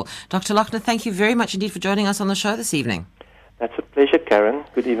possible. Dr. Lochner, thank you very much indeed for joining us on the show this evening. That's a pleasure, Karen.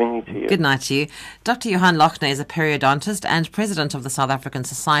 Good evening to you. Good night to you. Dr. Johan Lochner is a periodontist and president of the South African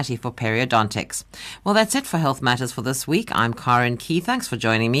Society for Periodontics. Well, that's it for Health Matters for this week. I'm Karen Key. Thanks for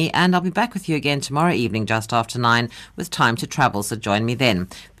joining me, and I'll be back with you again tomorrow evening just after 9 with Time to Travel, so join me then.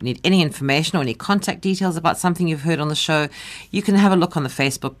 If you need any information or any contact details about something you've heard on the show, you can have a look on the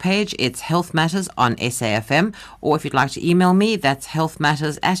Facebook page. It's Health Matters on SAFM, or if you'd like to email me, that's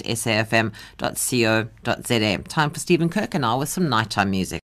healthmatters@safm.co.za. Time for Stephen Kirk and with some nighttime music.